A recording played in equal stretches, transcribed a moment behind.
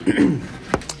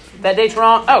That date's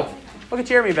wrong. Oh, look at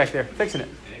Jeremy back there fixing it.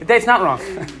 The date's not wrong.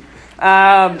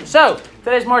 So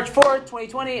today's March 4th,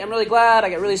 2020. I'm really glad. I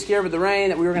got really scared with the rain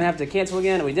that we were going to have to cancel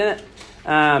again, and we didn't.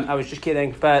 I was just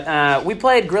kidding. But we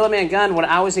played Gorilla Man Gun when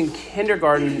I was in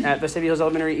kindergarten at Vestavia Hills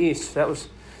Elementary East. That was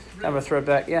kind of a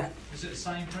throwback. Yeah. Is it the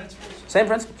same principles? Same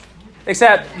principles.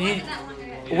 Except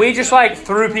we just like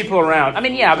threw people around. I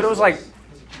mean, yeah, but it was like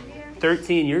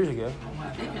 13 years ago.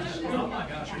 Oh my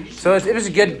gosh. So it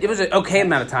was an okay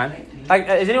amount of time. Like,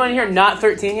 is anyone here not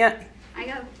 13 yet? I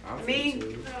go. Me?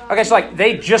 Okay, so like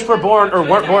they just were born or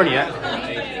weren't born yet.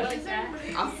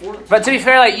 But to be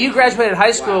fair, like you graduated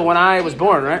high school when I was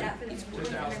born, right?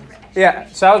 Yeah,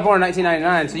 so I was born in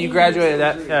 1999, so you graduated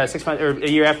that 6 months or a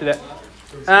year after that.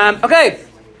 Okay,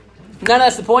 none of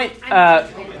that's the point.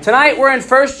 Tonight we're in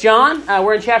 1 John.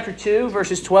 We're in chapter 2,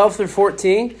 verses 12 through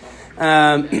 14.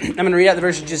 I'm going to read out the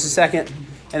verses in just a second,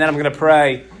 and then I'm going to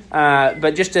pray.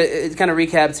 But just to kind of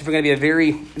recap, it's going to be a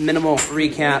very minimal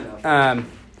recap.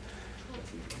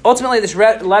 Ultimately, this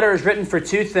letter is written for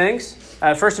two things.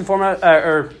 First and foremost,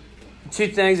 or two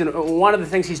things, and one of the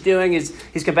things he's doing is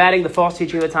he's combating the false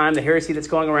teaching of the time, the heresy that's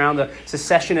going around, the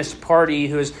secessionist party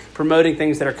who is promoting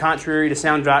things that are contrary to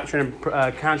sound doctrine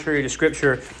and contrary to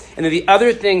Scripture. And then the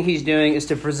other thing he's doing is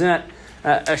to present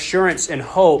assurance and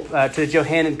hope to the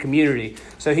Johannine community.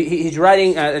 So he's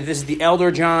writing, this is the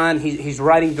Elder John, he's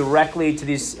writing directly to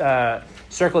these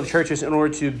circle of churches in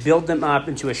order to build them up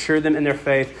and to assure them in their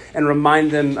faith and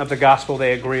remind them of the gospel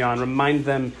they agree on, remind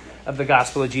them of the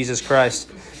gospel of Jesus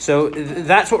Christ. So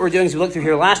that's what we're doing as we look through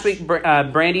here. Last week,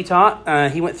 Brandy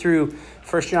taught. He went through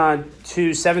 1 John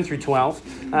 2, 7 through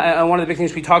 12. And one of the big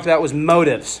things we talked about was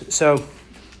motives. So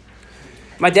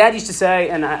my dad used to say,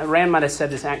 and Rand might have said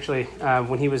this actually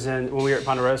when we were at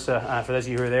Ponderosa, for those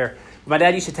of you who were there. My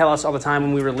dad used to tell us all the time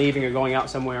when we were leaving or going out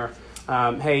somewhere,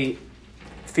 hey,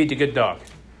 feed the good dog.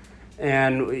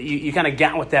 And you kind of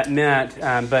got what that meant,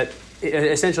 but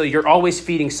essentially you're always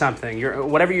feeding something.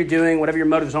 Whatever you're doing, whatever your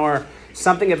motives are,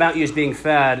 something about you is being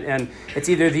fed. And it's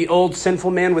either the old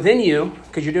sinful man within you,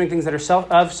 because you're doing things that are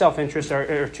of self-interest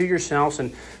or to yourselves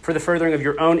and for the furthering of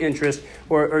your own interest,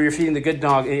 or you're feeding the good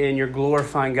dog and you're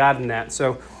glorifying God in that.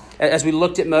 So as we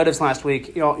looked at motives last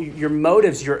week, your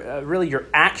motives, your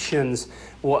actions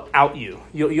will out you.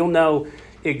 You'll know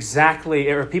exactly,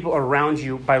 or people around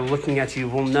you by looking at you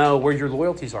will know where your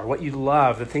loyalties are, what you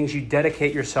love, the things you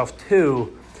dedicate yourself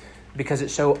to, because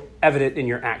it's so evident in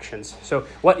your actions. So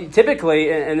what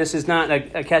typically, and this is not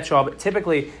a catch-all, but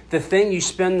typically the thing you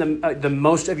spend the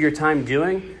most of your time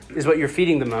doing is what you're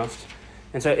feeding the most.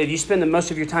 And so if you spend the most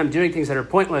of your time doing things that are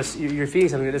pointless, you're feeding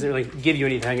something that doesn't really give you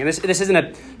anything. And this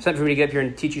isn't something for me to get up here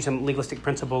and teach you some legalistic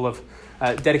principle of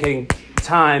dedicating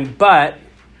time, but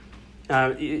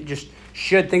you just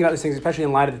should think about these things, especially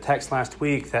in light of the text last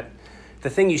week, that the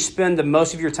thing you spend the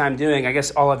most of your time doing, I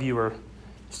guess all of you are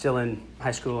still in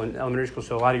high school and elementary school,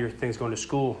 so a lot of your things going to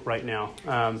school right now,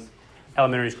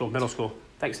 elementary school, middle school.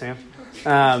 Thanks, Sam.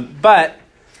 But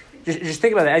just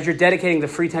think about it. As you're dedicating the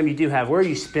free time you do have, where are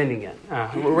you spending it?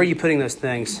 Where are you putting those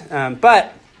things?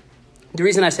 But the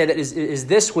reason I say that is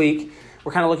this week,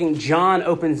 we're kind of looking, John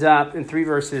opens up in 3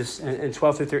 verses, in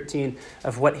 12 through 13,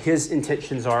 of what his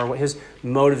intentions are, what his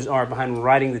motives are behind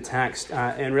writing the text,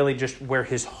 and really just where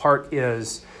his heart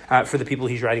is for the people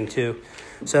he's writing to.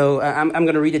 So I'm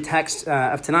going to read a text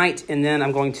of tonight, and then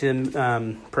I'm going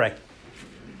to pray.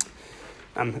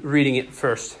 I'm reading it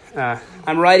first.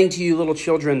 I'm writing to you, little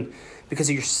children, because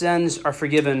your sins are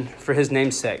forgiven for his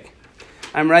name's sake.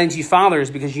 I'm writing to you, fathers,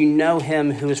 because you know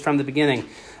him who is from the beginning.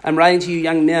 I'm writing to you,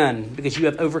 young men, because you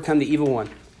have overcome the evil one.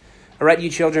 I write to you,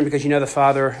 children, because you know the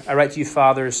Father. I write to you,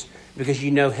 fathers, because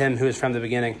you know him who is from the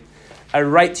beginning. I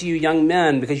write to you, young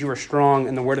men, because you are strong,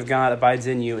 and the word of God abides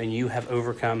in you, and you have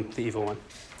overcome the evil one.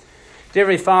 Dear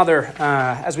Heavenly Father,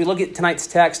 as we look at tonight's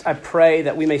text, I pray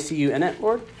that we may see you in it,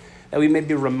 Lord, that we may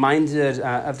be reminded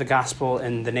of the gospel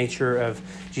and the nature of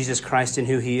Jesus Christ and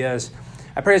who he is.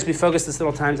 I pray as we focus this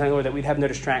little time tonight, Lord, that we'd have no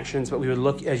distractions, but we would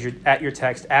look at your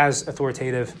text as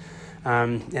authoritative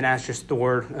and as just the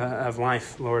word of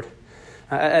life, Lord.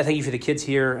 I thank you for the kids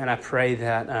here, and I pray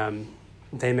that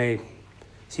they may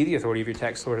see the authority of your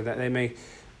text, Lord, that they may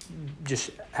just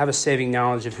have a saving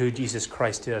knowledge of who Jesus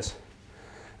Christ is.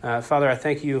 Father, I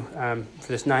thank you for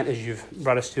this night as you've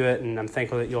brought us to it, and I'm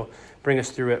thankful that you'll bring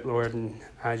us through it, Lord. And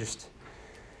I just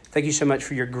thank you so much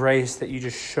for your grace that you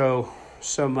just show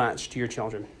so much to your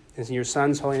children. It's in your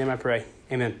Son's holy name I pray.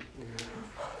 Amen.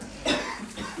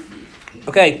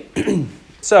 Okay,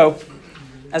 so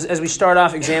as we start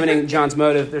off examining John's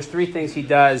motive, there's 3 things he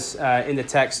does in the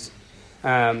text,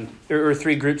 or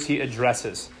 3 groups he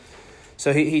addresses.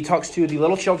 So he talks to the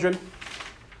little children,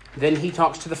 then he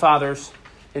talks to the fathers,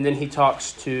 and then he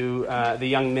talks to the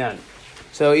young men.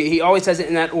 So he always does it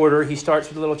in that order. He starts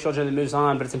with the little children and moves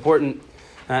on, but it's important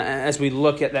as we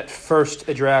look at that first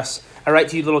address. I write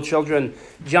to you, little children.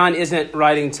 John isn't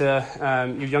writing to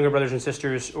your younger brothers and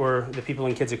sisters or the people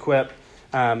in Kids Equip.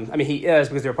 He is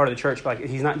because they're part of the church, but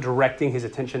he's not directing his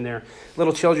attention there.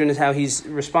 Little children is how he's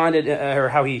responded, or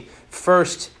how he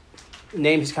first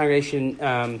named his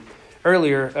congregation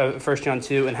earlier, 1 John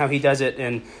 2, and how he does it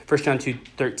in 1 John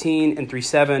 2:13 and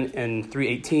 3:7 and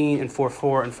 3:18 and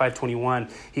 4:4 and 5:21.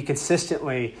 He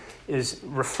consistently is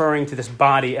referring to this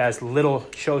body as little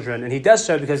children, and he does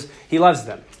so because he loves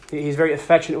them. He's very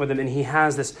affectionate with them, and he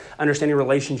has this understanding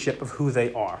relationship of who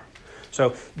they are.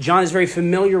 So John is very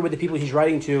familiar with the people he's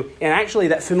writing to, and actually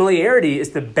that familiarity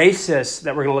is the basis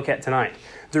that we're going to look at tonight.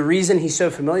 The reason he's so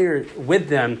familiar with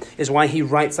them is why he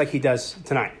writes like he does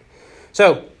tonight.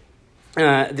 So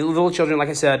the little children, like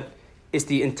I said, is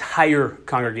the entire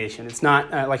congregation. It's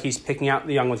not like he's picking out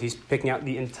the young ones. He's picking out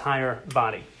the entire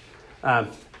body.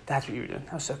 That's what you were doing.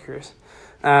 I was so curious.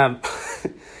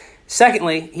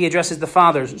 Secondly, he addresses the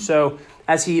fathers. So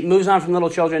as he moves on from little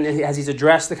children, and as he's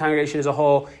addressed the congregation as a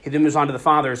whole, he then moves on to the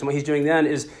fathers. And what he's doing then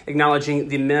is acknowledging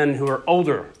the men who are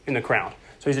older in the crowd.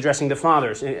 So he's addressing the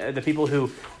fathers, the people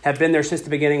who have been there since the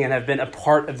beginning and have been a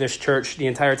part of this church the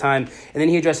entire time. And then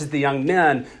he addresses the young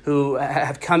men who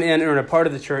have come in and are a part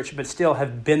of the church, but still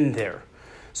have been there.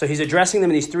 So he's addressing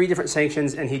them in these three different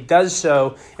sections, and he does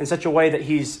so in such a way that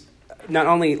he's not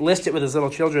only listed with his little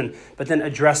children, but then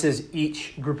addresses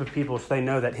each group of people so they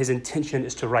know that his intention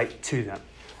is to write to them.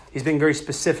 He's being very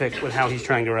specific with how he's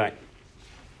trying to write.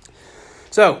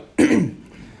 So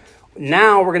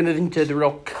now we're going to move into the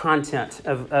real content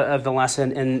of the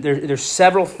lesson, and there's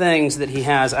several things that he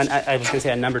has. I was going to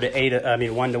say a number to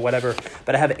 1 to whatever,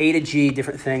 but I have A to G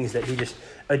different things that he just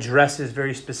addresses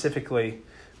very specifically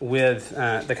with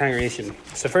the congregation.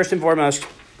 So first and foremost,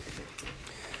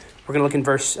 we're going to look in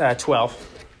verse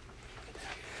 12.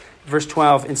 Verse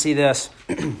 12, and see this.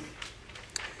 I'm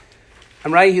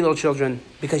writing you, little children,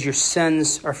 because your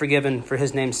sins are forgiven for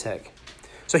his name's sake.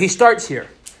 So he starts here.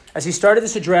 As he started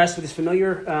this address with his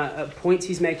familiar points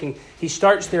he's making, he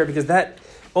starts there because that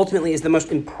ultimately is the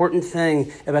most important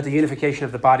thing about the unification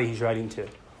of the body he's writing to.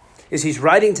 Is he's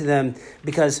writing to them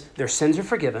because their sins are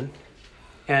forgiven,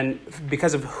 and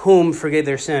because of whom forgave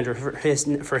their sins, or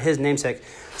for his namesake.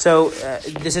 So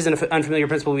this isn't an unfamiliar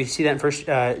principle. We see that in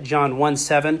 1 John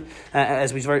 1:7,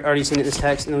 as we've already seen it in this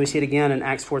text, and then we see it again in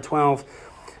Acts 4:12.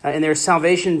 And there is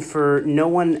salvation for no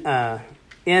one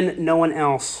in no one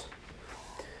else,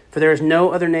 for there is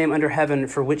no other name under heaven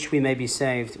for which we may be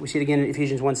saved. We see it again in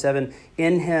Ephesians 1:7.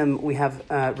 In him we have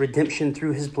redemption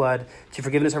through his blood, to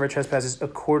forgiveness of our trespasses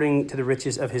according to the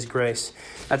riches of his grace.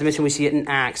 Not to mention we see it in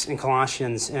Acts, in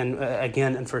Colossians, and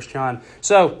again in 1 John.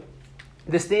 So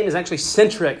this theme is actually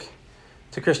centric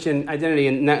to Christian identity,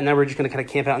 and now we're just going to kind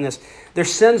of camp out on this. Their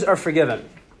sins are forgiven.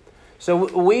 So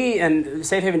we, and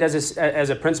Safe Haven does this as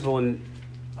a principle, and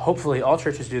hopefully all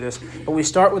churches do this, but we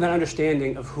start with an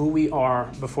understanding of who we are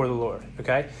before the Lord,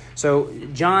 okay? So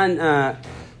John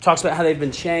talks about how they've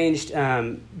been changed,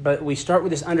 but we start with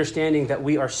this understanding that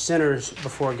we are sinners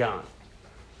before God.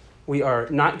 We are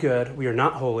not good, we are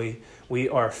not holy, we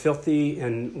are filthy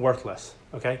and worthless,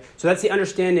 okay? So that's the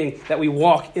understanding that we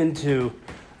walk into,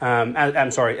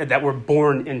 that we're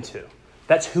born into.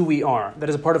 That's who we are. That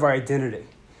is a part of our identity.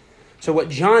 So what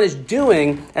John is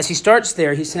doing, as he starts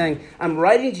there, he's saying, I'm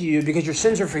writing to you because your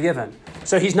sins are forgiven.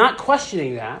 So he's not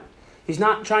questioning that. He's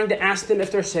not trying to ask them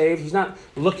if they're saved. He's not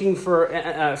looking for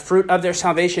fruit of their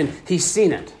salvation. He's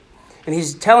seen it. And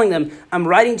he's telling them, I'm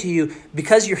writing to you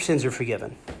because your sins are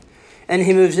forgiven. And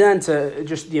he moves into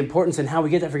just the importance and how we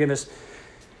get that forgiveness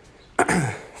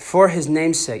for his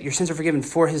name's sake. Your sins are forgiven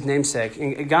for his name's sake.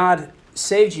 And God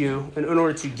saved you in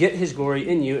order to get his glory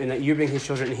in you, and that you're being his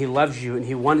children, and he loves you, and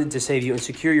he wanted to save you and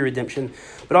secure your redemption.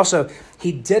 But also,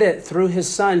 he did it through his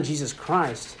son, Jesus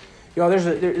Christ. You know,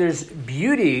 there's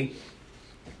beauty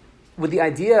with the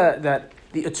idea that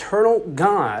the eternal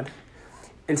God,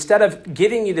 instead of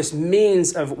giving you this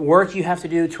means of work you have to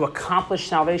do to accomplish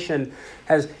salvation,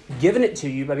 has given it to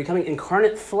you by becoming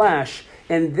incarnate flesh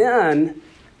and then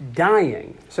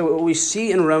dying. So what we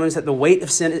see in Romans that the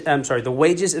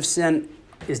wages of sin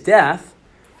is death,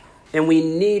 and we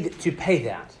need to pay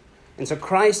that. And so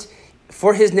Christ,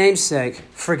 for his name's sake,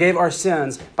 forgave our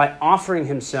sins by offering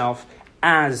himself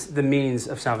as the means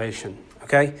of salvation.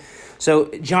 Okay?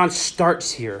 So John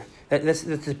starts here. That's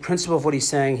the principle of what he's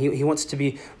saying. He wants to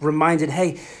be reminded,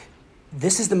 hey,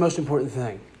 this is the most important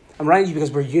thing. I'm writing to you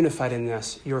because we're unified in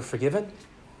this. You're forgiven,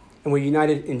 and we're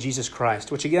united in Jesus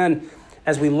Christ, which again,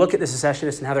 as we look at the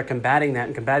secessionists and how they're combating that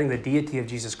and combating the deity of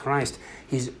Jesus Christ,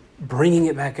 he's bringing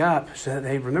it back up so that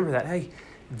they remember that, hey,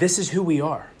 this is who we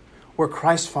are. We're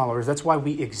Christ followers. That's why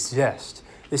we exist.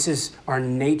 This is our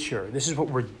nature. This is what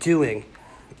we're doing.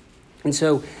 And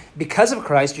so because of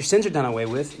Christ, your sins are done away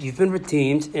with. You've been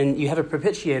redeemed, and you have a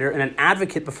propitiator and an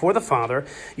advocate before the Father.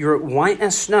 You're white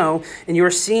as snow, and you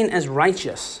are seen as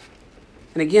righteous.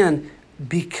 And again,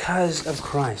 because of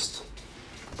Christ.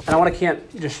 And I want to camp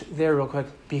just there real quick.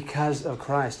 Because of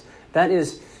Christ. That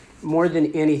is more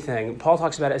than anything. Paul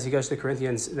talks about it as he goes to the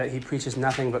Corinthians, that he preaches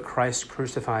nothing but Christ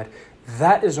crucified.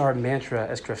 That is our mantra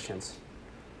as Christians.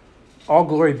 All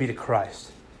glory be to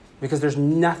Christ. Because there's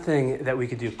nothing that we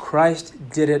could do. Christ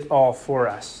did it all for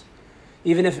us.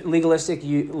 Even if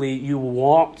legalistically you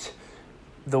walked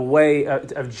the way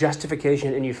of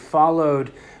justification and you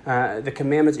followed the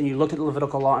commandments and you looked at the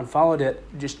Levitical law and followed it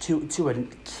just to a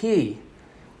key,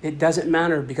 it doesn't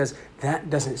matter because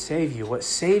that doesn't save you. What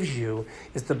saves you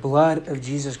is the blood of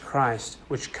Jesus Christ,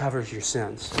 which covers your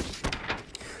sins.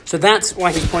 So that's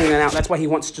why he's pointing that out. That's why he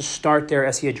wants to start there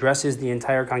as he addresses the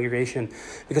entire congregation,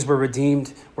 because we're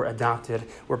redeemed, we're adopted,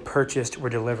 we're purchased, we're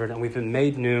delivered, and we've been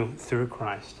made new through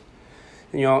Christ.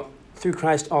 And through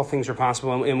Christ, all things are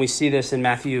possible. And we see this in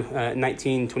Matthew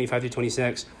 19, 25 through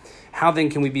 26. How then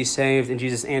can we be saved? And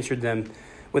Jesus answered them,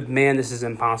 with man this is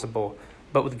impossible,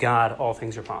 but with God all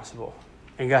things are possible.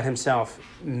 And God himself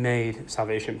made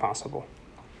salvation possible.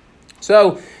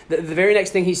 So the very next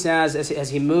thing he says as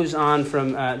he moves on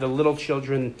from the little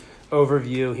children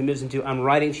overview, he moves into, I'm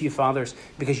writing to you, fathers,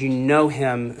 because you know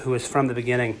him who is from the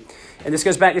beginning. And this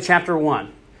goes back to chapter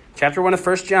 1. Chapter 1 of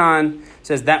 1 John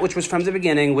says, that which was from the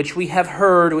beginning, which we have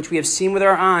heard, which we have seen with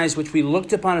our eyes, which we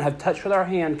looked upon and have touched with our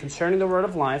hand concerning the word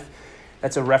of life.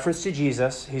 That's a reference to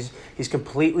Jesus. He's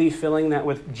completely filling that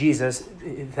with Jesus.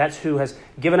 That's who has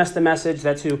given us the message.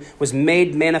 That's who was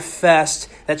made manifest.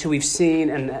 That's who we've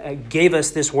seen and gave us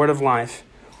this word of life.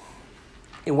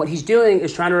 And what he's doing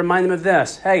is trying to remind them of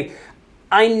this. Hey,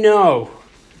 I know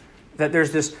that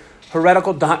there's this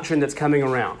heretical doctrine that's coming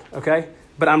around, okay?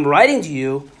 But I'm writing to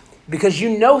you because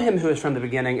you know him who is from the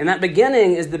beginning. And that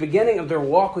beginning is the beginning of their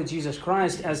walk with Jesus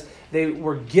Christ as they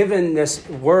were given this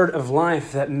word of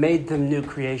life that made them new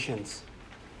creations.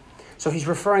 So he's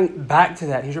referring back to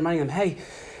that. He's reminding them, hey,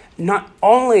 not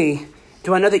only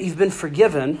do I know that you've been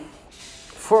forgiven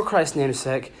for Christ's name's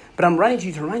sake, but I'm writing to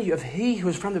you to remind you of he who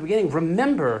is from the beginning.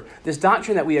 Remember this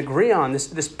doctrine that we agree on,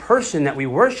 this person that we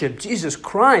worship, Jesus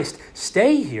Christ.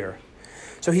 Stay here.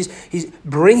 So he's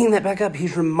bringing that back up.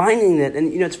 He's reminding it.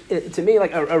 And, to me,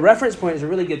 like a reference point is a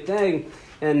really good thing.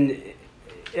 And,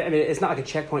 I mean, it's not like a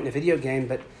checkpoint in a video game,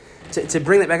 but to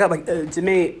bring that back up, like to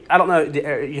me, I don't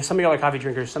know, some of you all are coffee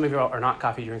drinkers. Some of you all are not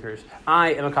coffee drinkers.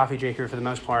 I am a coffee drinker for the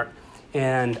most part.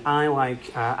 And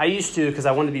I used to, because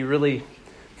I wanted to be really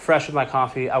fresh with my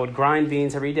coffee, I would grind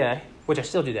beans every day, which I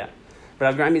still do that. But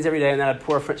I'd grind beans every day, and then I'd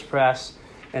pour a French press.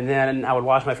 And then I would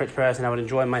wash my French press and I would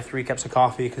enjoy my 3 cups of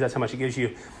coffee because that's how much it gives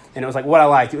you. And it was like what I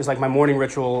liked. It was like my morning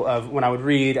ritual of when I would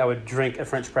read, I would drink a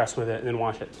French press with it and then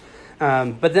wash it.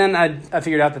 But then I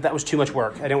figured out that was too much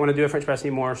work. I didn't want to do a French press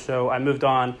anymore, so I moved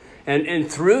on.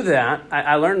 And through that,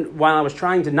 I learned while I was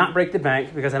trying to not break the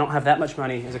bank, because I don't have that much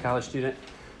money as a college student,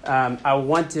 I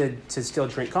wanted to still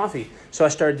drink coffee. So I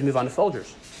started to move on to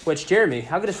Folgers, which, Jeremy,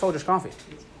 how good is Folgers coffee?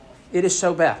 It is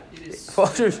so bad.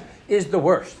 Folgers is the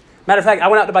worst. Matter of fact, I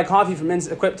went out to buy coffee from Men's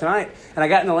Equip tonight, and I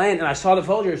got in the lane, and I saw the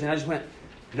Folgers, and I just went,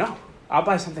 no, I'll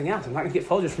buy something else. I'm not going to get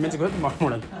Folgers from Men's Equip tomorrow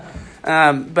morning.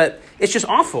 But it's just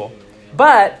awful.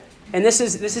 But, and this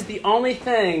is the only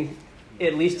thing,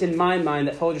 at least in my mind,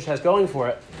 that Folgers has going for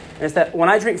it, and it's that when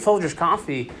I drink Folgers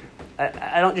coffee,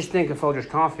 I don't just think of Folgers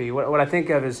coffee. What I think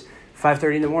of is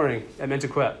 5:30 in the morning at Men's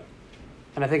Equip.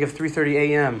 And I think of 3:30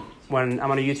 a.m. when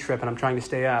I'm on a youth trip and I'm trying to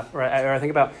stay up. Or I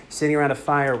think about sitting around a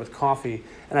fire with coffee.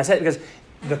 And I say it because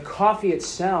the coffee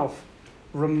itself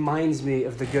reminds me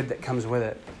of the good that comes with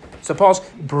it. So Paul's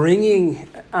bringing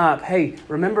up, hey,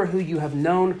 remember who you have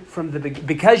known from the beginning.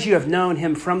 Because you have known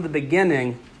him from the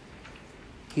beginning,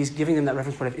 he's giving them that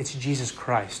reference point of it's Jesus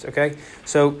Christ, okay?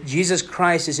 So Jesus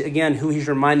Christ is, again, who he's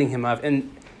reminding him of.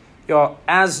 And y'all,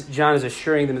 as John is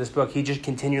assuring them in this book, he just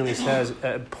continually says,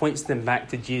 points them back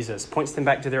to Jesus, points them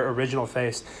back to their original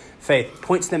faith,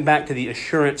 points them back to the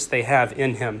assurance they have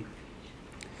in him.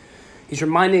 He's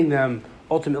reminding them,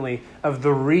 ultimately, of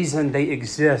the reason they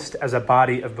exist as a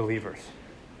body of believers.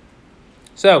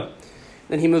 So,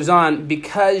 then he moves on,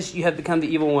 because you have become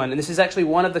the evil one. And this is actually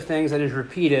one of the things that is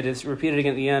repeated. It's repeated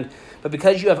again at the end. But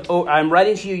because you have, I'm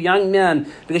writing to you young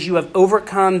men, because you have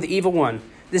overcome the evil one.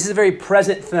 This is a very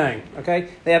present thing, okay?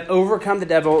 They have overcome the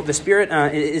devil. The Spirit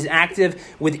is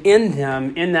active within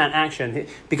them in that action.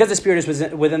 Because the Spirit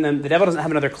is within them, the devil doesn't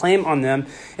have another claim on them.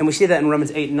 And we see that in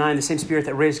Romans 8 and 9. The same Spirit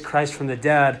that raised Christ from the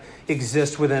dead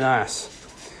exists within us.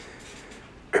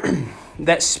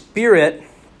 That Spirit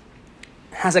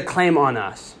has a claim on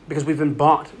us because we've been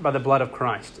bought by the blood of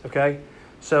Christ, okay?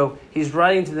 So he's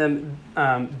writing to them,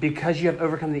 because you have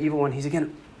overcome the evil one, he's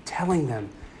again telling them,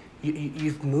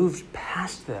 you've moved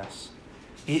past this.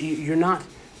 You're not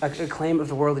a claim of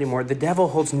the world anymore. The devil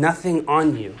holds nothing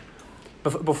on you.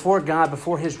 Before God,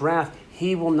 before his wrath,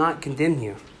 he will not condemn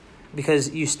you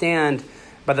because you stand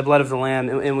by the blood of the Lamb.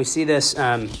 And we see this,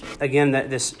 again, that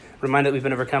this reminder that we've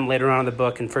been overcome later on in the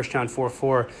book in 1 John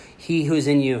 4:4. He who is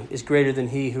in you is greater than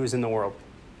he who is in the world.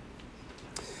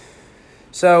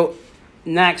 So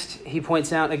next, he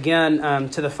points out again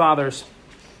to the fathers,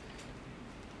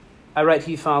 I write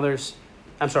to you, fathers.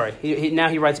 I'm sorry. Now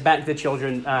he writes back to the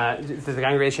children, to the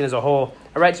congregation as a whole.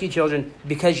 I write to you, children,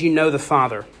 because you know the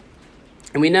Father.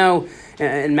 And we know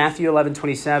in Matthew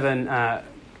 11:27,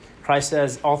 Christ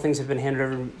says, all things have been handed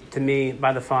over to me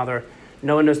by the Father.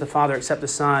 No one knows the Father except the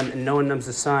Son, and no one knows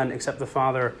the Son except the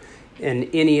Father, and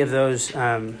any of those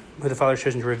who the Father has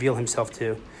chosen to reveal himself to.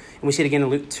 And we see it again in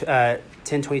Luke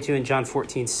 10:22 and John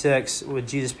 14:6, with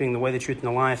Jesus being the way, the truth, and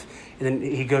the life. And then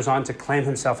he goes on to claim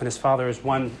himself and his Father as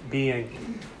one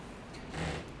being.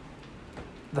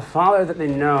 The Father that they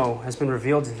know has been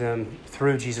revealed to them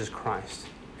through Jesus Christ.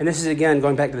 And this is, again,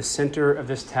 going back to the center of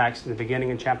this text in the beginning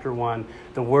in chapter 1,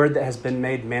 the word that has been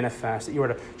made manifest, that you are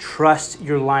to trust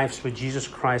your lives with Jesus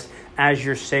Christ as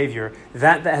your Savior.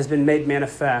 That has been made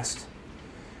manifest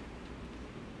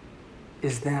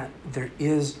is that there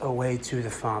is a way to the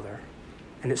Father,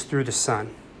 and it's through the Son.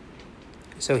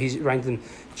 So he's writing to them,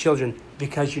 children,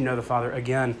 because you know the Father,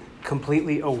 again,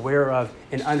 completely aware of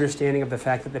and understanding of the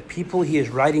fact that the people he is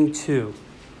writing to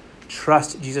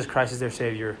trust Jesus Christ as their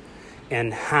Savior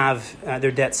and have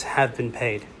their debts have been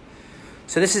paid.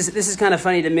 So this is kind of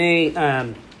funny to me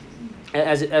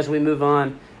as we move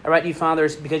on. I write to you,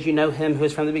 fathers, because you know him who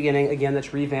is from the beginning. Again,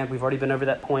 that's revamped. We've already been over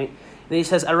that point. Then he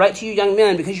says, I write to you, young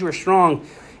men, because you are strong.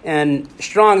 And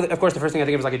strong, of course, the first thing I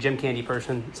think of is like a Jim Candy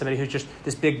person, somebody who's just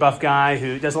this big buff guy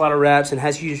who does a lot of reps and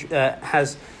has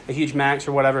a huge max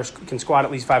or whatever, can squat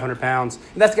at least 500 pounds.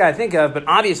 And that's the guy I think of, but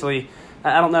obviously,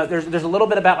 I don't know, there's a little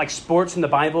bit about like sports in the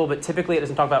Bible, but typically it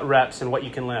doesn't talk about reps and what you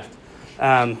can lift,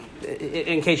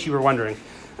 in case you were wondering.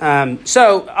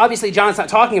 So obviously John's not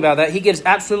talking about that. He gives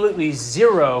absolutely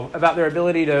zero about their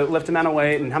ability to lift amount of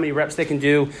weight and how many reps they can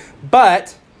do.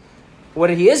 But what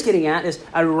he is getting at is,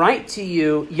 I write to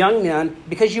you, young men,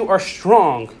 because you are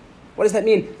strong. What does that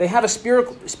mean? They have a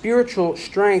spiritual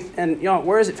strength. And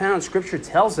where is it found? Scripture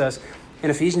tells us in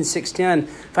Ephesians 6:10,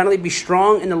 finally be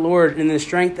strong in the Lord and in the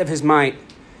strength of his might.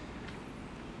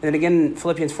 And then again in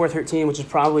Philippians 4:13, which is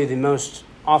probably the most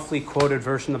awfully quoted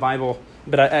verse in the Bible.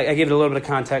 But I gave it a little bit of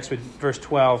context with verse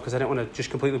 12 because I didn't want to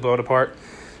just completely blow it apart.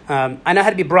 I know how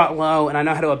to be brought low, and I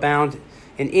know how to abound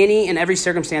in any and every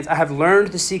circumstance. I have learned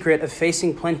the secret of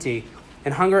facing plenty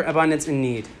and hunger, abundance, and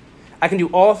need. I can do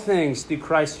all things through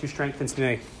Christ who strengthens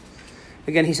me.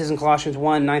 Again, he says in Colossians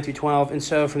 1:9-12, and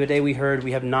so from the day we heard,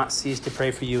 we have not ceased to pray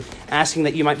for you, asking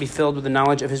that you might be filled with the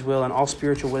knowledge of his will and all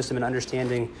spiritual wisdom and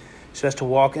understanding, so as to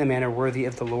walk in a manner worthy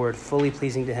of the Lord, fully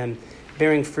pleasing to him,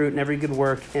 bearing fruit in every good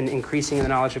work and increasing in the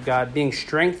knowledge of God, being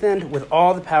strengthened with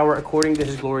all the power according to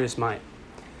his glorious might.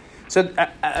 So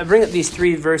I bring up these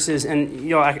three verses,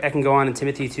 and I can go on in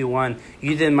Timothy 2:1.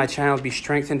 You then, my child, be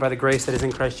strengthened by the grace that is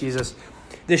in Christ Jesus.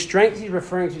 The strength he's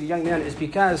referring to the young men is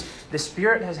because the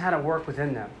Spirit has had a work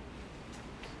within them.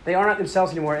 They are not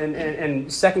themselves anymore.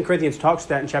 And 2 Corinthians talks to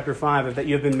that in chapter 5, of that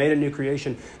you have been made a new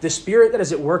creation. The Spirit that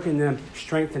is at work in them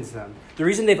strengthens them. The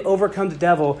reason they've overcome the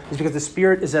devil is because the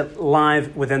Spirit is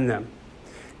alive within them.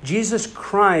 Jesus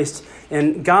Christ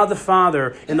and God the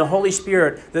Father and the Holy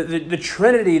Spirit, the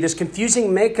Trinity, this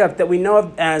confusing makeup that we know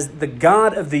of as the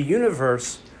God of the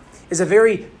universe, is a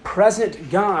very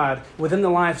present God within the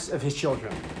lives of his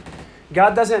children.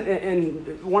 God doesn't,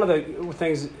 and one of the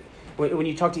things, when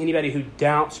you talk to anybody who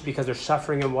doubts because they're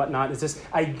suffering and whatnot, is this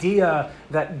idea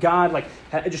that God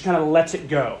just kind of lets it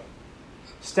go,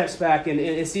 steps back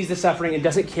and sees the suffering and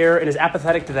doesn't care and is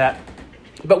apathetic to that.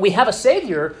 But we have a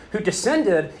Savior who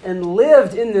descended and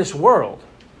lived in this world.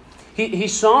 He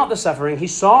saw the suffering, he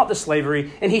saw the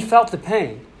slavery, and he felt the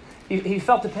pain. He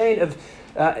felt the pain of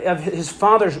his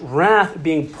Father's wrath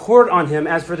being poured on him,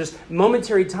 as for this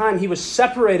momentary time he was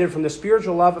separated from the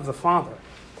spiritual love of the Father.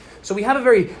 So we have a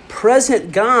very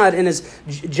present God, and as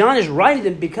John is writing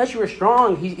them, because you are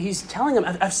strong, he's telling them,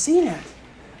 I've seen it.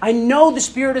 I know the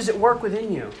Spirit is at work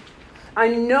within you. I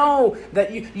know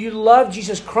that you love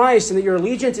Jesus Christ and that your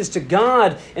allegiance is to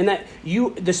God and that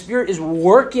the Spirit is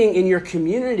working in your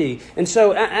community. And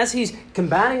so as he's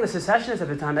combating the secessionists at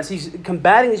the time, as he's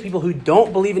combating these people who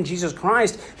don't believe in Jesus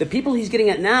Christ, the people he's getting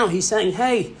at now, he's saying,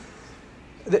 hey,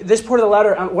 this part of the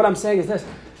letter, what I'm saying is this.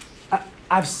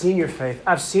 I've seen your faith.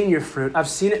 I've seen your fruit. I've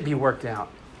seen it be worked out.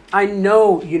 I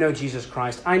know you know Jesus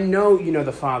Christ. I know you know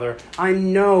the Father. I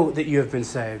know that you have been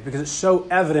saved because it's so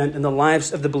evident in the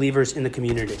lives of the believers in the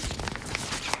community.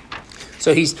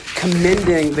 So he's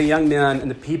commending the young men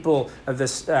and the people of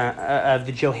this of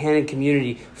the Johannine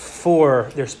community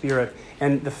for their spirit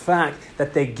and the fact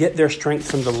that they get their strength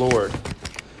from the Lord.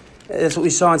 That's what we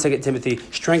saw in 2 Timothy,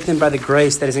 strengthened by the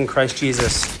grace that is in Christ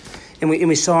Jesus. And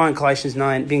we saw in Colossians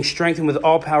 9, being strengthened with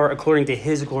all power according to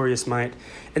his glorious might.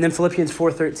 And then Philippians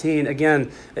 4:13,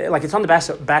 again, like it's on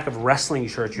the back of wrestling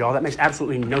shirts, y'all. That makes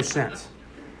absolutely no sense.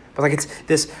 But like it's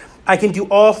this, I can do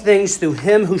all things through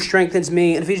him who strengthens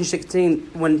me. In Ephesians 16,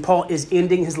 when Paul is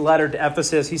ending his letter to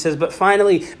Ephesus, he says, but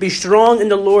finally, be strong in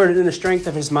the Lord and in the strength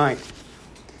of his might.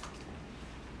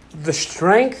 The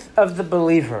strength of the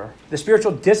believer, the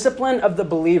spiritual discipline of the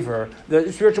believer,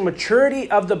 the spiritual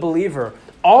maturity of the believer,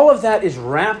 all of that is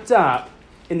wrapped up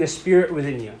in the Spirit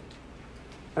within you.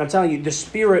 And I'm telling you, the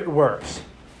Spirit works.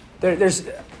 There's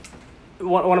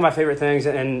one of my favorite things,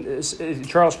 and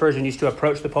Charles Spurgeon used to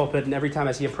approach the pulpit, and every time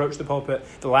as he approached the pulpit,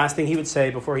 the last thing he would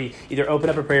say before he either opened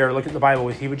up a prayer or looked at the Bible,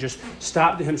 he would just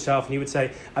stop to himself and he would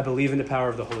say, I believe in the power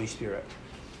of the Holy Spirit.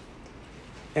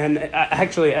 And I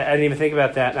didn't even think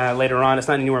about that later on. It's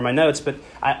not anywhere in my notes, but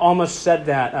I almost said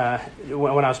that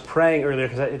when I was praying earlier,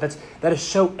 because that is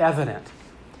so evident.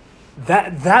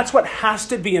 That's what has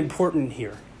to be important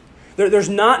here. There's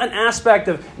not an aspect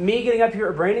of me getting up here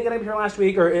or Brandon getting up here last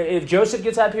week or if Joseph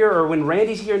gets up here or when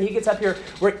Randy's here and he gets up here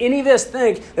where any of us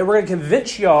think that we're going to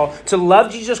convince y'all to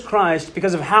love Jesus Christ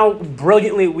because of how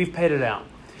brilliantly we've paid it out.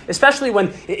 Especially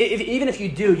when, even if you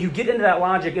do, you get into that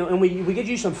logic and we give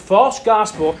you some false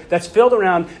gospel that's filled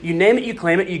around, you name it, you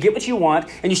claim it, you get what you want,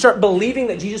 and you start believing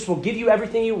that Jesus will give you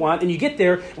everything you want, and you get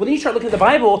there, well then you start looking at the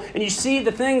Bible and you see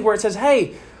the thing where it says,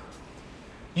 hey,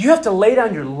 you have to lay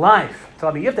down your life.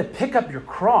 You have to pick up your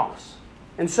cross.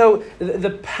 And so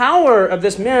the power of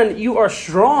this man, you are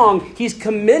strong. He's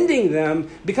commending them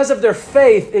because of their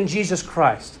faith in Jesus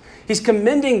Christ. He's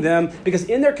commending them because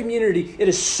in their community, it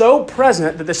is so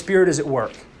present that the Spirit is at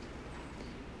work.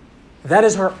 That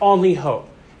is our only hope.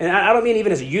 And I don't mean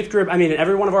even as a youth group. I mean in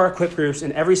every one of our equip groups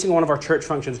and every single one of our church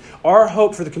functions. Our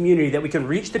hope for the community that we can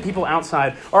reach the people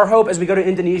outside. Our hope as we go to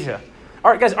Indonesia. All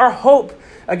right, guys, our hope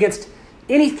against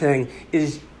anything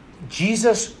is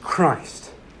Jesus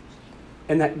Christ.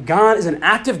 And that God is an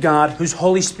active God whose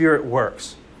Holy Spirit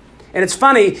works. And it's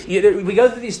funny, we go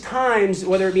through these times,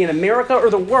 whether it be in America or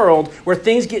the world, where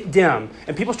things get dim.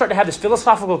 And people start to have this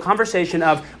philosophical conversation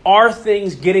of, are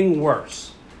things getting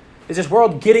worse? Is this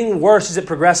world getting worse as it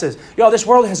progresses? Y'all, this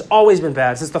world has always been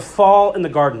bad since the fall in the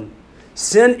garden.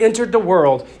 Sin entered the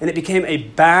world and it became a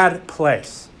bad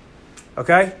place.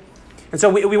 Okay? And so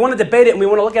we want to debate it and we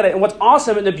want to look at it. And what's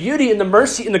awesome and the beauty and the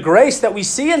mercy and the grace that we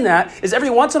see in that is every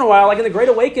once in a while, like in the Great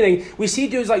Awakening, we see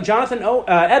dudes like Jonathan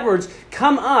Edwards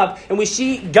come up and we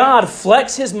see God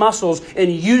flex his muscles and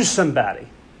use somebody.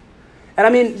 And I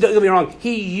mean, don't get me wrong,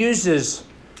 he uses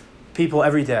people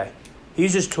every day. He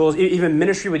uses tools, even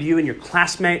ministry with you and your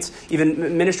classmates,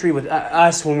 even ministry with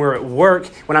us when we're at work,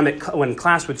 when I'm in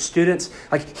class with students.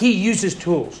 Like, he uses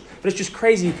tools. But it's just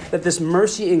crazy that this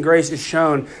mercy and grace is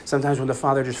shown sometimes when the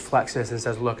Father just flexes and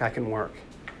says, look, I can work.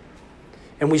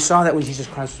 And we saw that when Jesus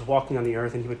Christ was walking on the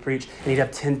earth and he would preach and he'd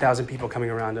have 10,000 people coming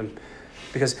around him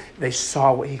because they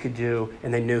saw what he could do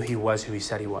and they knew he was who he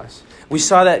said he was. We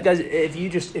saw that, guys, if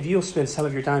you'll spend some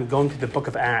of your time going through the book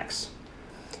of Acts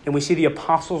and we see the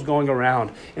apostles going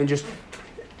around and just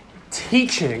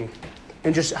teaching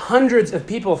and just hundreds of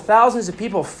people, thousands of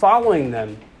people following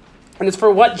them. And it's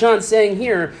for what John's saying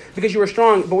here, because you are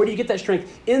strong. But where do you get that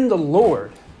strength? In the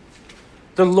Lord.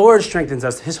 The Lord strengthens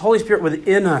us. His Holy Spirit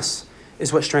within us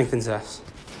is what strengthens us.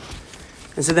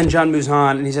 And so then John moves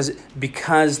on and he says,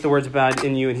 because the words abide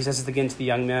in you, and he says it again to the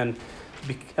young men,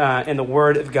 and the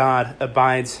word of God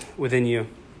abides within you.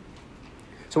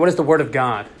 So what is the word of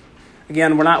God?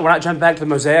 Again, we're not jumping back to the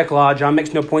Mosaic Law. John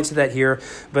makes no points of that here,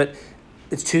 but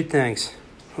it's two things,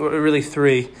 or really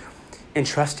three.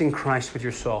 Entrusting Christ with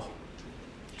your soul,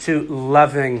 to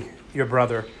loving your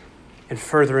brother and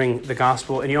furthering the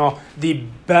gospel. And y'all, the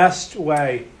best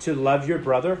way to love your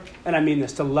brother, and I mean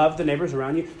this, to love the neighbors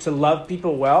around you, to love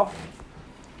people well,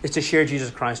 is to share Jesus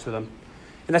Christ with them.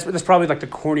 And that's probably like the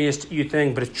corniest you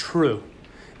thing, but it's true.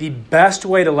 The best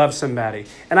way to love somebody.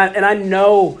 And I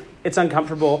know it's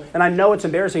uncomfortable, and I know it's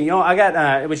embarrassing. It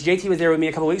was JT was there with me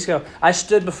a couple weeks ago. I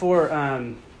stood before,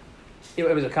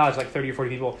 it was a college, like 30 or 40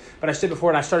 people, but I stood before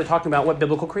and I started talking about what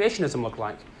biblical creationism looked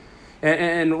like.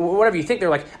 And whatever you think, they're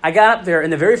like, I got up there,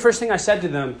 and the very first thing I said to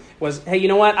them was, hey, you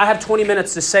know what? I have 20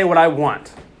 minutes to say what I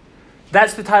want.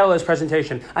 That's the title of this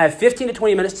presentation. I have 15 to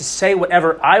 20 minutes to say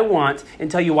whatever I want and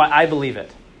tell you why I believe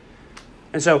it.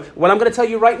 And so what I'm going to tell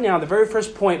you right now, the very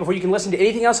first point, before you can listen to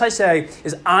anything else I say,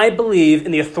 is I believe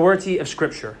in the authority of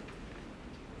Scripture.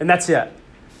 And that's it.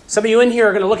 Some of you in here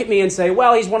are going to look at me and say,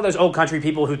 well, he's one of those old country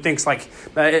people who thinks like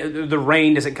the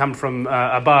rain doesn't come from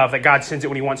above, that God sends it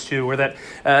when he wants to, or that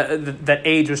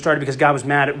AIDS was started because God was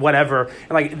mad at whatever.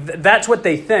 And that's what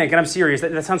they think. And I'm serious.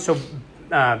 That sounds so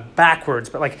backwards.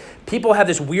 But people have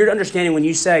this weird understanding when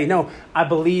you say, no, I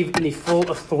believe in the full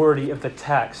authority of the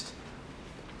text.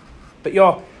 But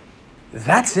y'all,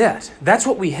 that's it. That's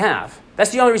what we have. That's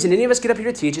the only reason any of us get up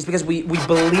here to teach is because we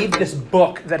believe this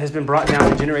book that has been brought down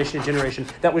from generation to generation,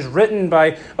 that was written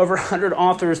by over 100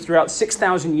 authors throughout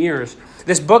 6,000 years.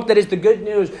 This book that is the good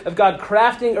news of God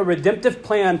crafting a redemptive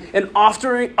plan and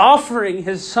offering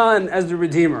his Son as the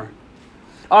Redeemer,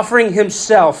 offering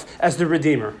himself as the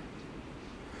Redeemer.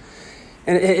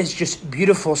 And it's just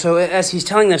beautiful. So as he's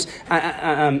telling this,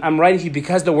 I'm writing to you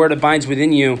because the word abides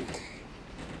within you.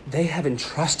 They have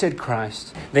entrusted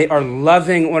Christ. They are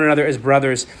loving one another as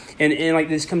brothers. And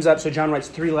this comes up, so John writes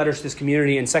 3 letters to this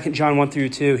community. In 2 John 1 through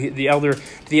 2, the elder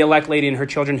to the elect lady and her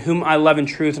children, whom I love in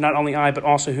truth, not only I, but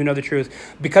also who know the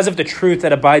truth, because of the truth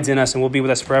that abides in us and will be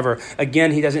with us forever.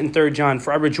 Again, he does it in 3 John.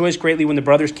 For I rejoiced greatly when the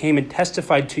brothers came and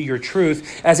testified to your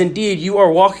truth, as indeed you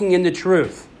are walking in the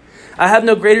truth. I have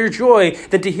no greater joy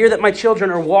than to hear that my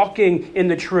children are walking in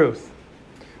the truth.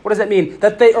 What does that mean?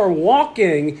 That they are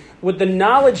walking with the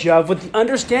knowledge of, with the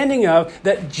understanding of,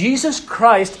 that Jesus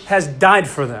Christ has died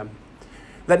for them.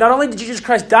 That not only did Jesus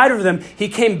Christ die for them, he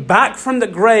came back from the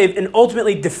grave and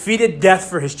ultimately defeated death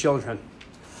for his children.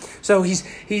 So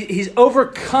he's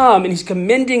overcome, and he's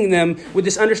commending them with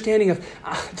this understanding of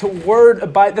the word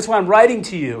abide. That's why I'm writing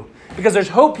to you, because there's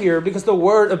hope here, because the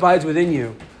word abides within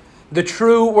you. The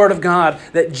true word of God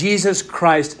that Jesus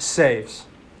Christ saves.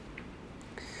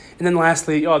 And then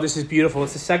lastly, this is beautiful.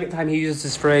 It's the second time he uses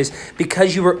this phrase,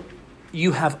 because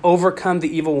you have overcome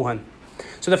the evil one.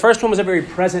 So the first one was a very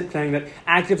present thing, that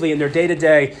actively in their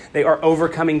day-to-day, they are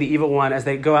overcoming the evil one as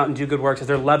they go out and do good works, as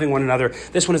they're loving one another.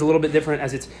 This one is a little bit different,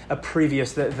 as it's a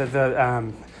previous, I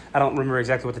don't remember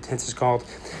exactly what the tense is called.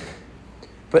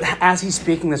 But as he's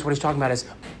speaking this, what he's talking about is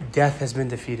death has been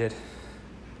defeated.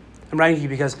 I'm writing to you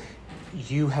because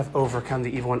you have overcome the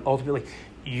evil one. Ultimately,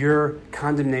 your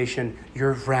condemnation,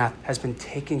 your wrath has been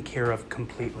taken care of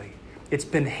completely. It's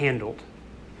been handled.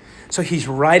 So he's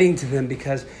writing to them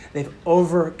because they've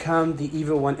overcome the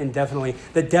evil one indefinitely.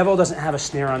 The devil doesn't have a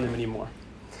snare on them anymore.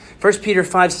 1 Peter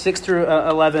 5, 6 through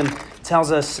 11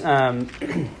 tells us,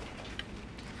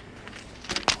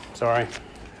 sorry.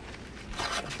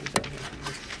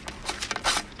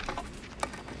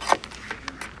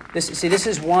 This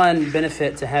is one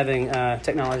benefit to having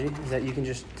technology, is that you can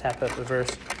just tap up a verse.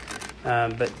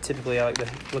 But typically I like to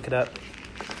look it up.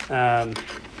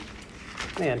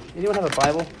 Man, anyone have a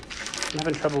Bible? I'm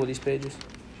having trouble with these pages.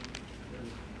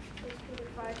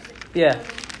 Yeah.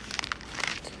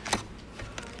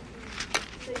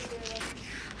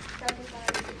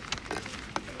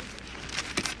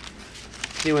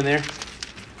 Anyone there?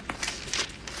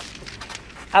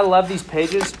 I love these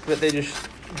pages, but they just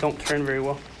don't turn very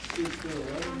well.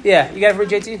 Yeah, you got it for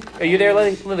JT? Are you there,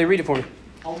 Lily? Read it for me.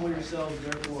 Humble yourselves,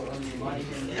 therefore, under the mighty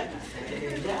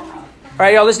hand. All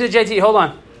right, y'all, listen to JT. Hold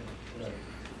on.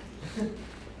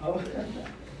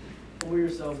 Humble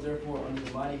yourselves, therefore, under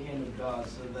the mighty hand of God,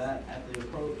 so that at the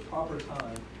proper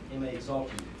time he may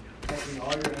exalt you, casting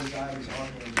all your anxieties on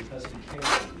him because he cares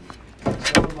for you. Be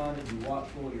sober-minded, be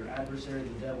watchful. Your adversary,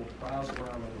 the devil, prowls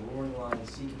around like a roaring lion,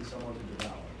 seeking someone to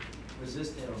devour.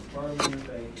 Resist him, firm in your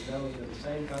faith, knowing that the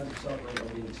same kinds of suffering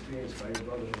are being experienced by your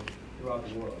brotherhood throughout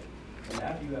the world. And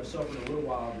after you have suffered a little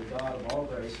while, the God of all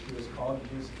grace, who has called you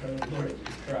to his eternal glory,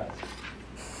 Jesus Christ,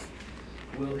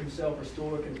 will himself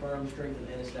restore, confirm, strengthen,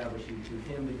 and establish you. To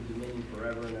him be dominion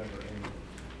forever and ever. Amen.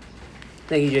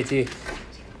 Thank you, JT.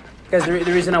 Guys, the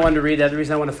reason I wanted to read that, the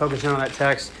reason I want to focus in on that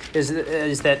text is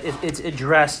that it's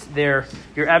addressed there.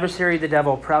 Your adversary, the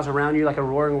devil, prowls around you like a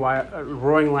roaring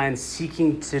lion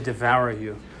seeking to devour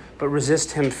you. But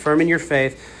resist him, firm in your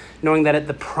faith, knowing that at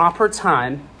the proper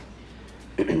time,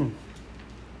 the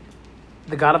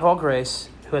God of all grace,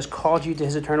 who has called you to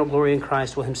his eternal glory in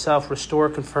Christ, will himself restore,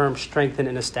 confirm, strengthen,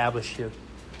 and establish you.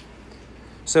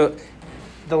 So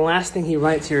the last thing he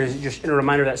writes here is just a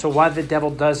reminder of that. So while the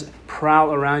devil does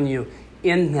prowl around you,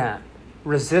 in that,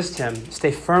 resist him.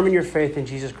 Stay firm in your faith in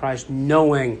Jesus Christ,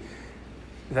 knowing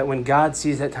that when God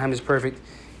sees that time is perfect,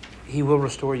 he will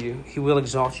restore you. He will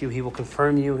exalt you. He will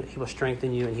confirm you. He will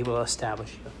strengthen you, and he will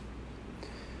establish you.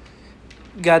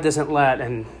 God does not let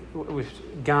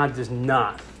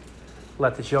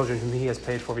the children whom he has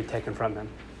paid for be taken from him.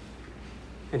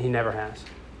 And he never has.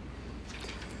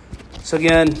 So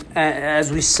again,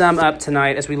 as we sum up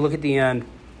tonight, as we look at the end,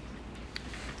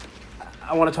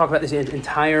 I want to talk about this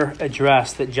entire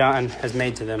address that John has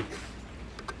made to them.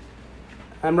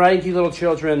 I'm writing to you, little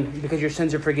children, because your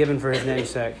sins are forgiven for his name's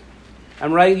sake.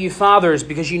 I'm writing to you, fathers,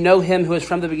 because you know him who is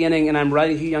from the beginning, and I'm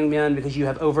writing to you, young men, because you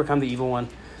have overcome the evil one.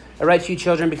 I write to you,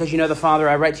 children, because you know the Father.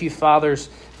 I write to you, fathers,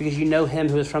 because you know him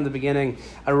who is from the beginning.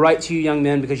 I write to you, young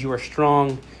men, because you are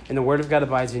strong, and the word of God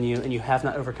abides in you, and you have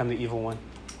not overcome the evil one.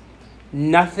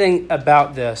 Nothing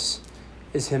about this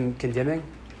is him condemning,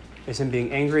 is him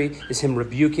being angry, is him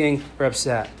rebuking or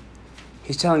upset.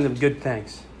 He's telling them good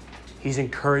things. He's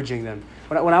encouraging them.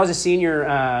 When I was a senior,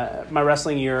 my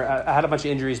wrestling year, I had a bunch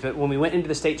of injuries, but when we went into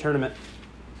the state tournament,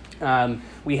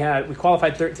 we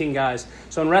qualified 13 guys.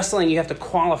 So in wrestling, you have to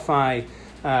qualify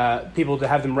people to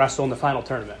have them wrestle in the final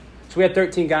tournament. So we had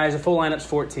 13 guys, the full lineup's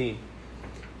 14.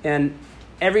 And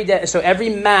every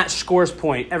match scores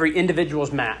point, every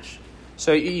individual's match.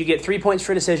 So you get 3 points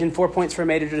for a decision, 4 points for a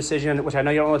major decision, which I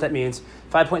know you don't know what that means,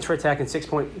 5 points for attack, and 6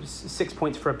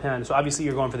 points for a pin. So obviously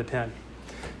you're going for the pin.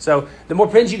 So the more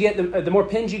pins you get, the more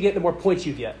points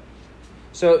you get.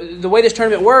 So the way this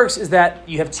tournament works is that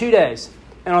you have 2 days.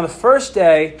 And on the first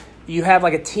day, you have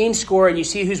like a team score, and you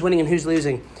see who's winning and who's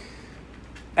losing.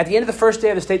 At the end of the first day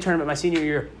of the state tournament, my senior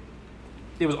year,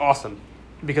 it was awesome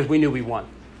because we knew we won.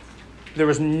 There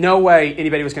was no way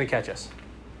anybody was going to catch us.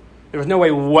 There was no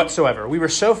way whatsoever. We were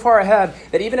so far ahead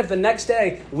that even if the next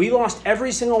day we lost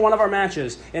every single one of our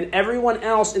matches and everyone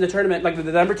else in the tournament, like the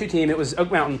number 2 team, it was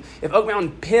Oak Mountain. If Oak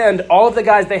Mountain pinned all of the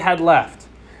guys they had left,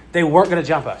 they weren't going to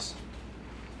jump us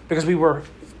because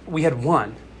we had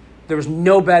won. There was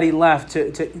nobody left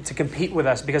to compete with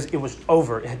us because it was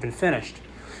over. It had been finished.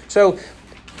 So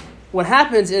what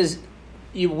happens is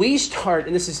we start,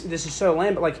 and this is so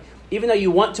lame, but like even though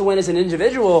you want to win as an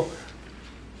individual,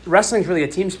 wrestling's really a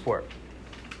team sport.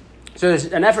 So there's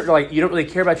an effort to you don't really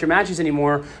care about your matches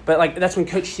anymore, but that's when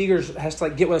Coach Seegers has to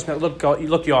get with us.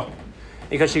 Look, y'all.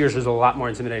 And Coach Seegers was a lot more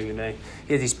intimidating than me.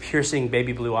 He had these piercing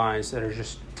baby blue eyes that are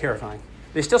just terrifying.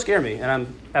 They still scare me,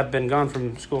 and I've been gone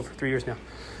from school for 3 years now.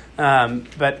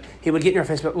 But he would get in your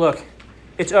face, but look,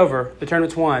 it's over. The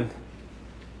tournament's won.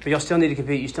 But y'all still need to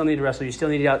compete. You still need to wrestle. You still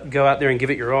need to go out there and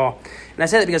give it your all. And I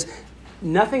say that because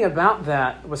nothing about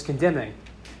that was condemning.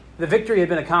 The victory had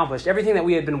been accomplished. Everything that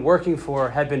we had been working for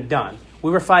had been done.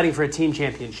 We were fighting for a team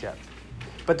championship.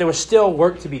 But there was still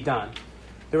work to be done.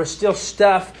 There was still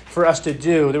stuff for us to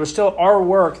do. There was still our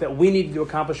work that we needed to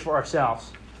accomplish for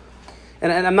ourselves.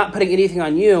 And I'm not putting anything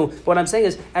on you. But what I'm saying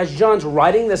is, as John's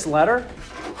writing this letter,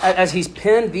 as he's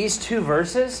penned these 2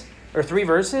 verses, or 3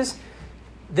 verses,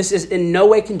 this is in no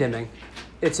way condemning.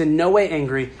 It's in no way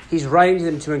angry. He's writing to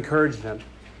them to encourage them.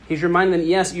 He's reminding them,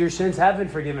 yes, your sins have been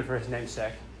forgiven for his name's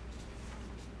sake.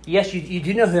 Yes, you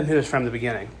do know him who is from the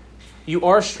beginning. You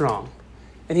are strong.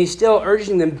 And he's still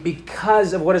urging them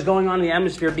because of what is going on in the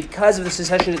atmosphere, because of the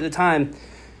secession at the time,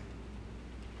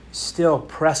 still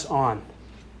press on.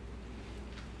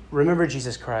 Remember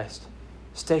Jesus Christ.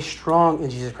 Stay strong in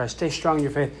Jesus Christ. Stay strong in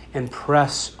your faith and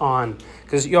press on.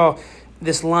 Because y'all,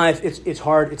 this life, it's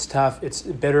hard, it's tough, it's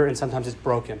bitter, and sometimes it's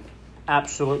broken.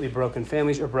 Absolutely broken.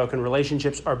 Families are broken.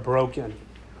 Relationships are broken.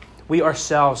 We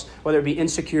ourselves, whether it be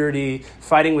insecurity,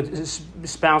 fighting with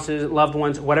spouses, loved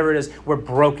ones, whatever it is, we're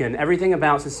broken. Everything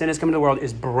about since sin has come into the world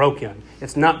is broken.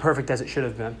 It's not perfect as it should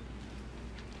have been.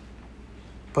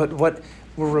 But what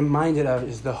we're reminded of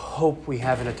is the hope we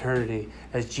have in eternity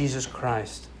as Jesus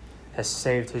Christ has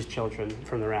saved his children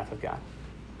from the wrath of God.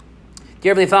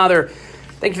 Dear Heavenly Father,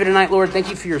 thank you for tonight, Lord. Thank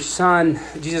you for your Son,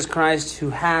 Jesus Christ, who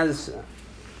has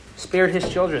spared his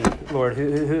children, Lord,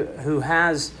 who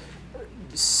has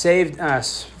saved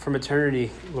us from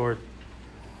eternity, Lord.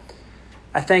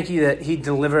 I thank you that he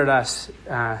delivered us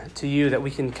to you, that we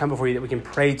can come before you, that we can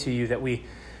pray to you, that we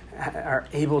are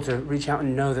able to reach out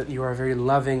and know that you are a very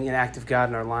loving and active God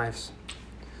in our lives.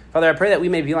 Father, I pray that we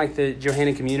may be like the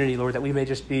Johannine community, Lord, that we may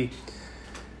just be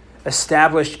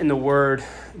established in the Word,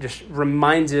 just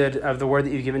reminded of the Word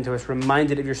that you've given to us,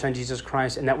 reminded of your Son, Jesus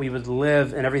Christ, and that we would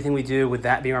live in everything we do with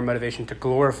that being our motivation to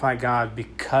glorify God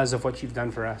because of what you've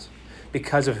done for us,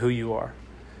 because of who you are.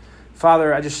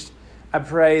 Father, I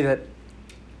pray that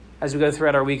as we go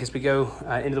throughout our week, as we go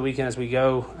into the weekend, as we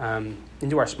go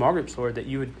into our small groups, Lord, that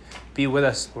you would be with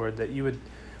us, Lord, that you would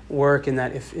work, and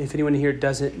that if anyone here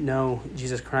doesn't know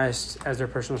Jesus Christ as their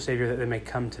personal Savior, that they may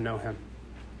come to know him.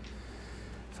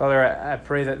 Father, I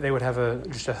pray that they would have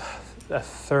just a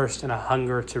thirst and a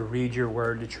hunger to read your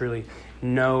word, to truly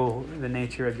know the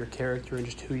nature of your character and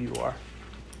just who you are.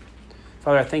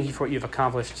 Father, I thank you for what you've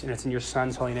accomplished, and it's in your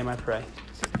Son's holy name I pray.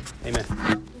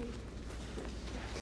 Amen.